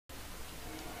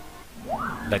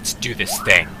Let's do this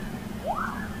thing.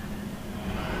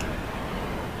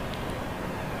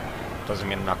 Doesn't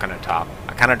mean I'm not gonna talk.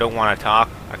 I kind of don't want to talk.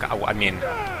 I mean,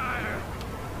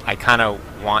 I kind of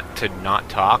want to not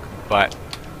talk, but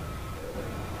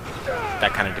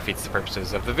that kind of defeats the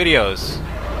purposes of the videos.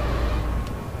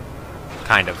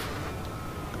 Kind of.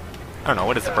 I don't know,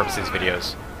 what is the purpose of these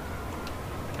videos?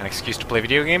 An excuse to play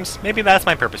video games? Maybe that's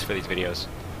my purpose for these videos.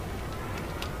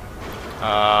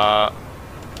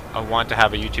 I want to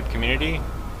have a YouTube community.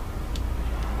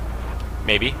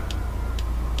 Maybe.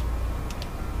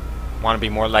 Want to be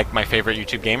more like my favorite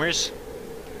YouTube gamers?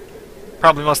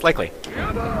 Probably most likely.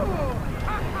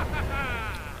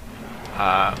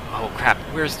 Oh crap,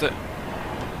 where's the...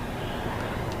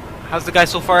 How's the guy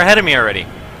so far ahead of me already?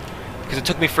 Because it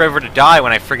took me forever to die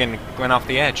when I friggin' went off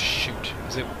the edge. Shoot.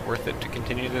 Is it worth it to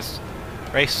continue this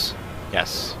race?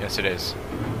 Yes. Yes it is.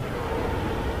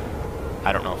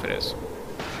 I don't know if it is.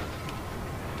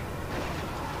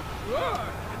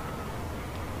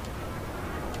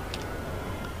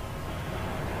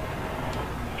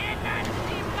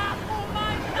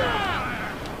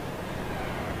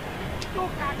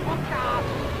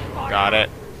 Got it.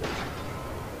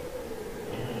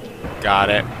 Got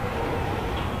it.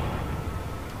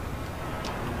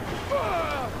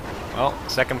 Well,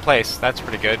 second place. That's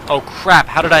pretty good. Oh crap!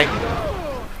 How did I...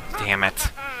 Damn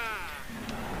it.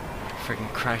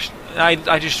 Freaking crashed.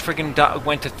 I just freaking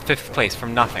went to 5th place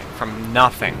from nothing. From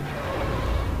nothing.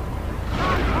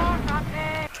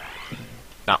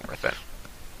 Not worth it.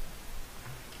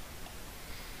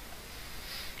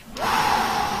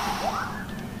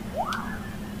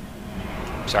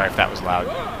 Sorry if that was loud.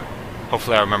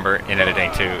 Hopefully I remember in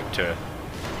editing to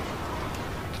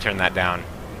turn that down.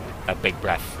 That big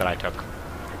breath that I took.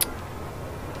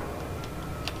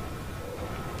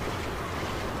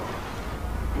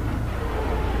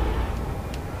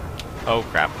 Oh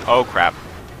crap. Oh crap.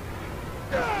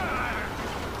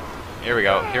 Here we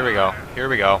go. Here we go. Here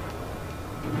we go.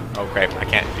 Oh crap. I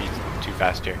can't be too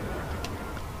fast here.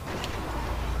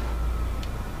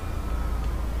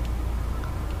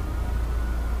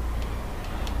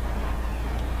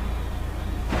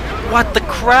 What the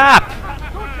crap?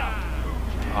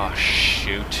 Oh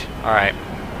shoot. Alright.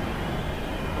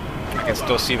 I can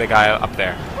still see the guy up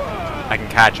there. I can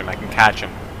catch him. I can catch him.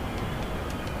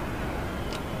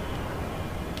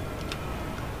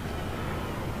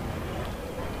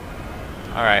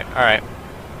 Alright, alright.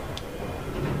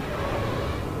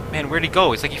 Man, where'd he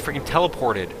go? It's like he freaking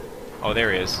teleported. Oh,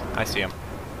 there he is. I see him.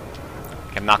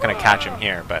 Okay, I'm not gonna catch him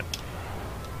here, but...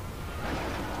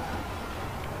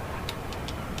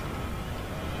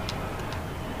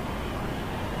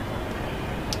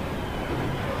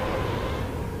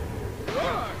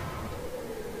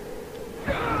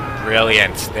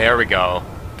 Brilliant. There we go.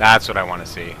 That's what I want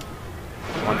to see.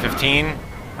 115?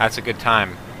 That's a good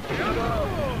time.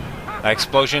 That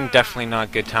explosion, definitely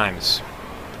not good times.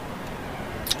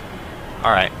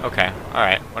 Alright, okay.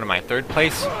 Alright, what am I? 3rd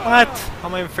place? What? How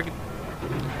am I freaking...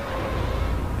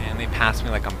 Man, they passed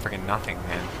me like I'm freaking nothing,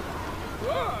 man.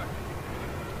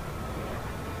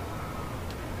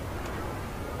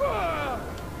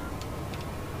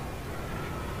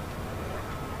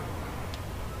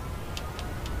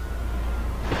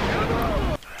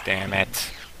 Damn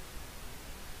it.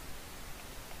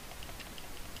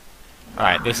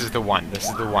 Alright, this is the one. This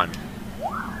is the one.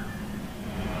 I'm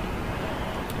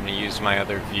gonna use my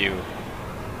other view.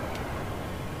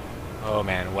 Oh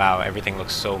man, wow, everything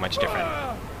looks so much different.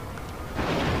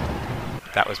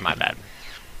 That was my bad.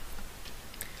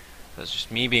 That was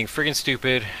just me being friggin'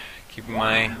 stupid, keeping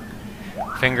my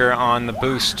finger on the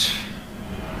boost.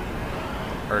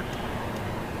 Or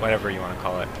whatever you want to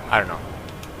call it. I don't know.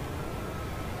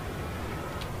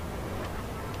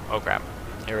 Oh crap.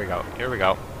 Here we go. Here we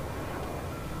go.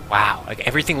 Wow, like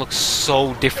everything looks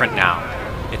so different now.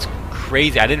 It's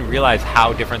crazy. I didn't realize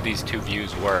how different these two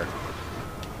views were.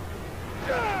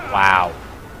 Wow.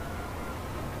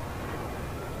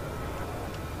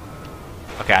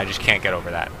 Okay, I just can't get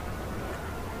over that.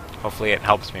 Hopefully it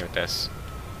helps me with this.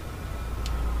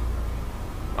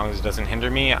 As long as it doesn't hinder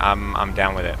me, I'm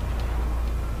down with it.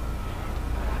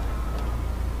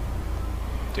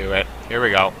 Do it. Here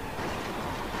we go.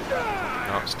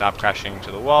 Nope, stop crashing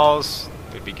into the walls.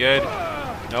 Would be good.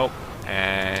 Nope.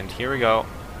 And here we go.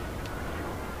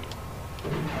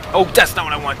 Oh, that's not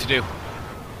what I want to do.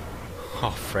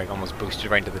 Oh, frig, almost boosted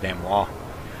right into the damn wall.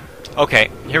 Okay,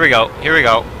 here we go. Here we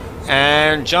go.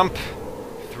 And jump.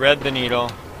 Thread the needle.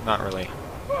 Not really.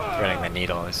 Threading the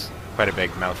needle is quite a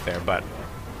big mouth there, but...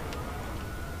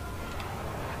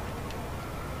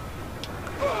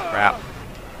 Crap.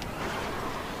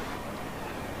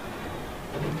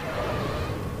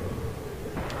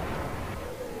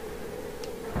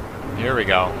 Here we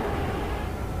go.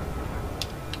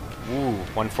 Ooh,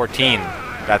 114.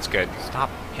 That's good. Stop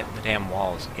hitting the damn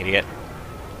walls, idiot.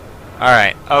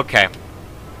 Alright, okay.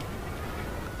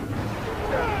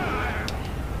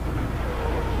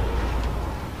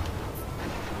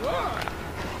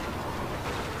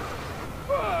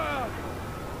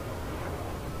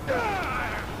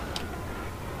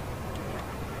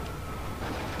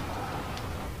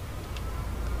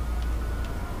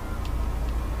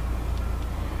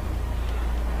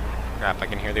 Crap, I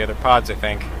can hear the other pods, I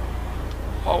think.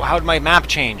 Oh, how'd my map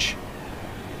change?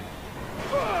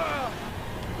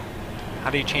 How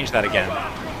do you change that again?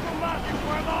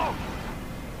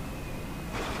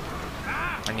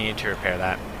 I need to repair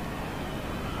that.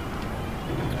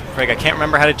 Frig, I can't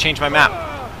remember how to change my map.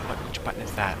 Which button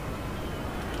is that?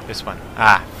 This one.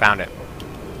 Ah, found it.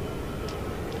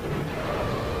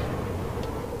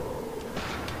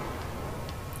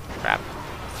 Crap.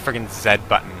 It's the friggin' Z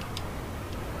button.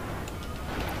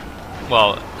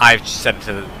 Well, I've set it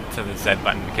to the Z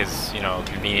button because, you know,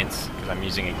 convenience, because I'm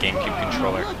using a GameCube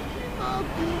controller.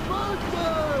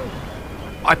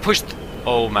 I pushed...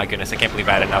 Oh my goodness, I can't believe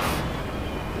I had enough.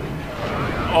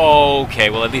 Okay,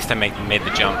 well at least I made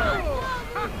the jump.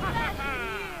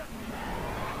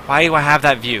 Why do I have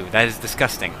that view? That is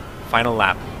disgusting. Final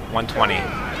lap, 120.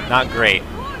 Not great,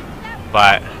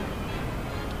 but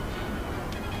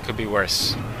could be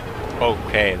worse.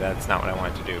 Okay, that's not what I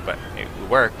wanted to do, but it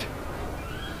worked.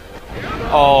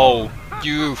 Oh,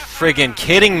 you friggin'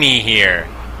 kidding me here.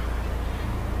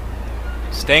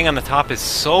 Staying on the top is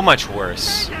so much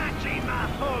worse.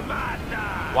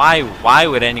 Why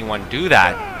would anyone do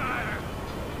that?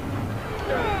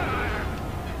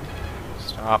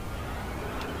 Stop.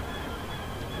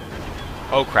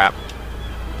 Oh crap.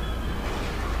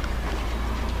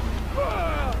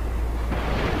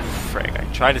 Frig, I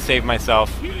tried to save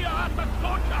myself.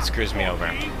 It screws me over.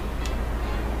 Maybe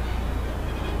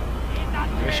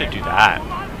I should do that.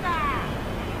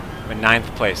 I'm in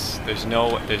 9th place. There's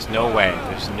no way. There's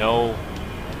no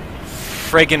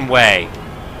friggin' way.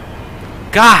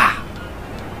 Gah!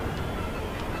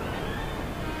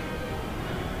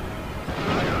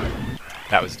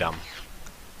 That was dumb.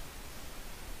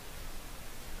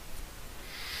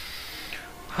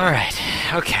 Alright,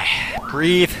 okay.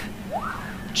 Breathe.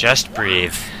 Just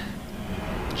breathe.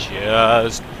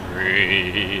 Just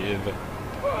breathe.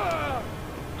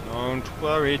 Don't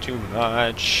worry too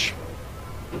much.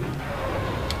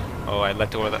 Oh, I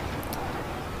let go of the...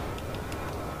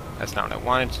 That's not what I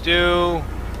wanted to do.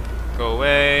 Go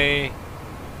away.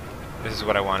 This is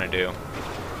what I want to do.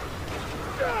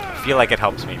 I feel like it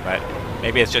helps me, but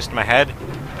maybe it's just in my head.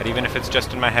 But even if it's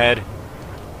just in my head,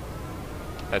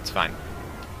 that's fine.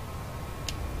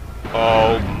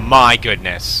 Oh my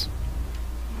goodness.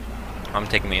 I'm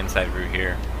taking the inside route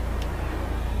here.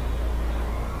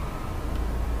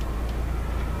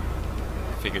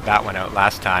 Figured that one out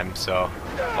last time, so...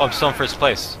 Oh, I'm still in 1st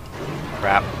place.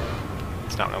 Crap.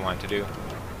 That's not what I wanted to do.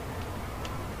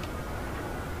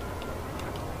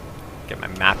 Get my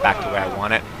map back the way I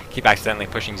want it. Keep accidentally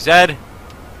pushing Z.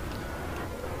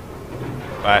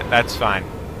 But that's fine.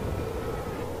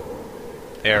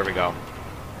 There we go.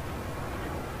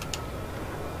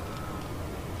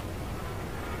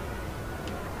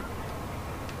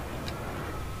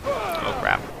 Oh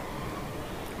crap.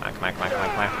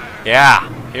 Come on. Yeah!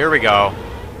 Here we go.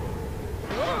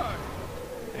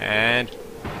 And...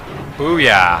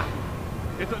 Booyah!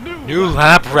 It's a New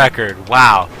lap record!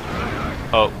 Wow.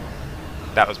 Oh.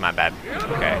 That was my bad.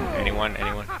 Okay. Anyone?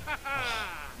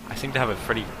 I seem to have a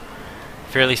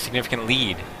fairly significant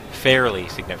lead. Fairly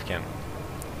significant.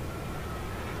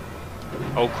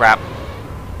 Oh crap.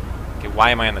 Okay,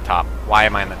 why am I on the top?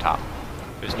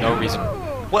 There's no reason.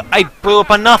 What? I blew up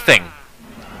on nothing!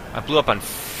 I blew up on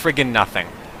friggin' nothing.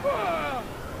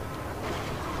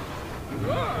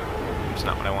 It's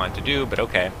not what I wanted to do, but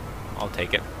okay. I'll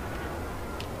take it.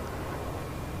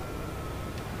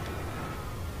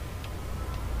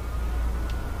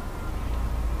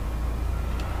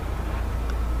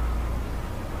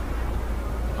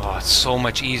 Oh, it's so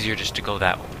much easier just to go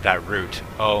that route.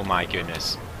 Oh my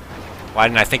goodness. Why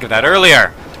didn't I think of that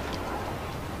earlier?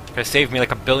 Could have saved me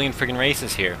like a billion friggin'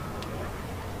 races here.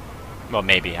 Well,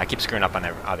 maybe. I keep screwing up on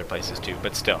other places too,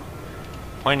 but still.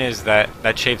 Point is that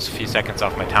shaves a few seconds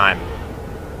off my time.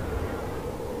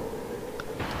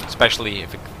 Especially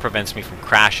if it prevents me from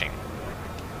crashing.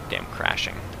 Damn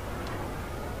crashing.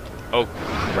 Oh,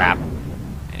 crap.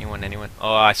 Anyone?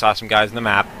 Oh, I saw some guys in the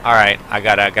map. Alright, I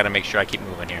gotta make sure I keep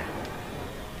moving here.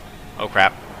 Oh,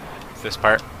 crap. It's this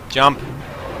part. Jump!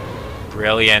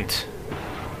 Brilliant.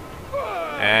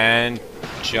 And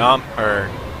jump, or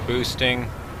boosting.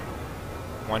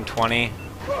 120.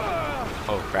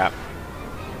 Oh crap.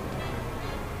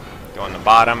 Go on the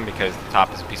bottom because the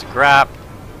top is a piece of crap.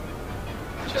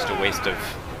 Just a waste of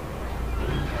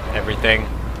everything.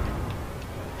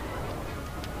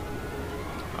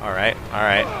 Alright,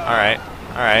 alright, alright,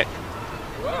 alright.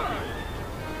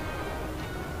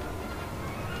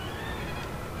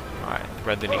 Alright,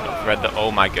 thread the needle, thread the...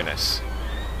 Oh my goodness.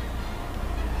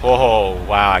 Oh,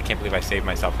 wow, I can't believe I saved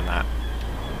myself in that.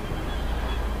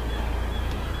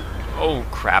 Oh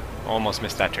crap, almost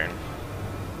missed that turn.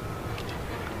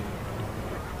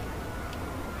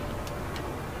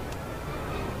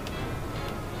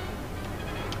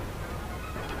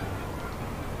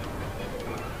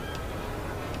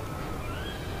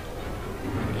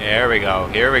 There we go,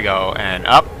 here we go, and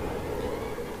up.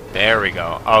 There we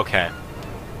go, okay.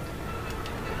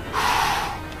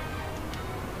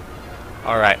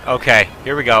 Alright, okay,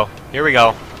 here we go, here we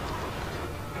go.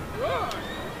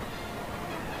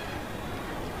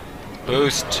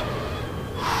 Boost.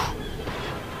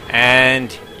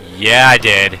 And yeah, I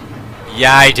did.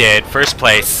 Yeah, I did. First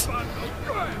place.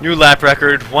 New lap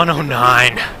record,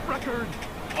 109.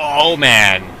 Oh,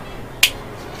 man.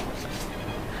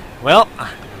 Well,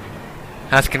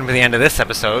 that's going to be the end of this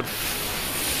episode.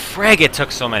 Frig, it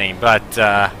took so many, but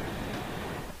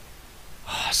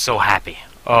so happy.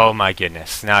 Oh my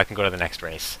goodness. Now I can go to the next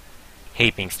race.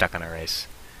 Hate being stuck on a race.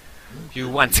 You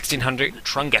won 1,600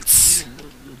 trunks.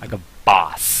 Like a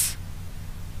boss.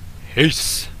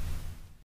 Peace.